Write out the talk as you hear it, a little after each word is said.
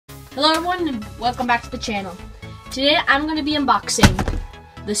Hello everyone and welcome back to the channel. Today I'm going to be unboxing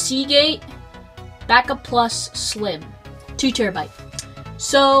the Seagate Backup Plus Slim 2TB.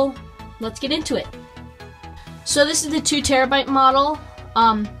 So let's get into it. So this is the 2TB model.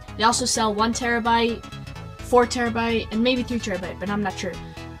 They also sell 1TB, 4TB, and maybe 3TB, but I'm not sure.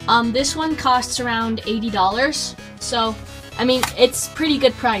 This one costs around $80. So I mean, it's pretty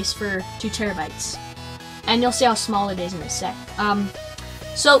good price for 2TB. And you'll see how small it is in a sec.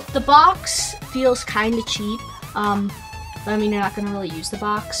 So the box feels kind of cheap. But I mean, you're not going to really use the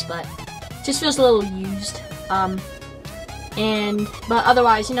box, but it just feels a little used. But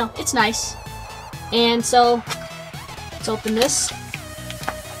otherwise, you know, it's nice. And so let's open this.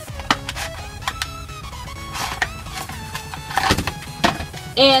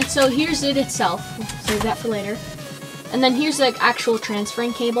 And so here's it itself. We'll save that for later. And then here's the actual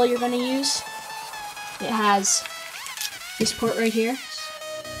transferring cable you're going to use. It has this port right here.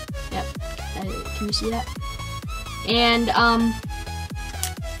 Yep, can you see that? And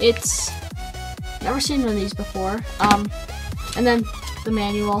it's never seen one of these before. And then the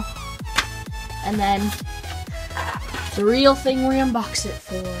manual, and then the real thing we unbox it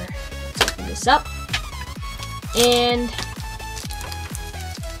for. Let's open this up, and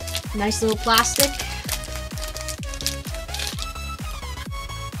nice little plastic.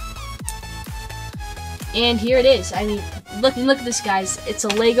 And here it is. I mean, look at this, guys. It's a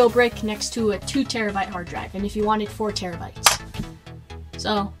Lego brick next to a 2TB hard drive, and if you wanted 4TB.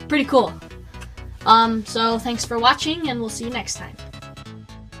 So, pretty cool. So thanks for watching, and we'll see you next time.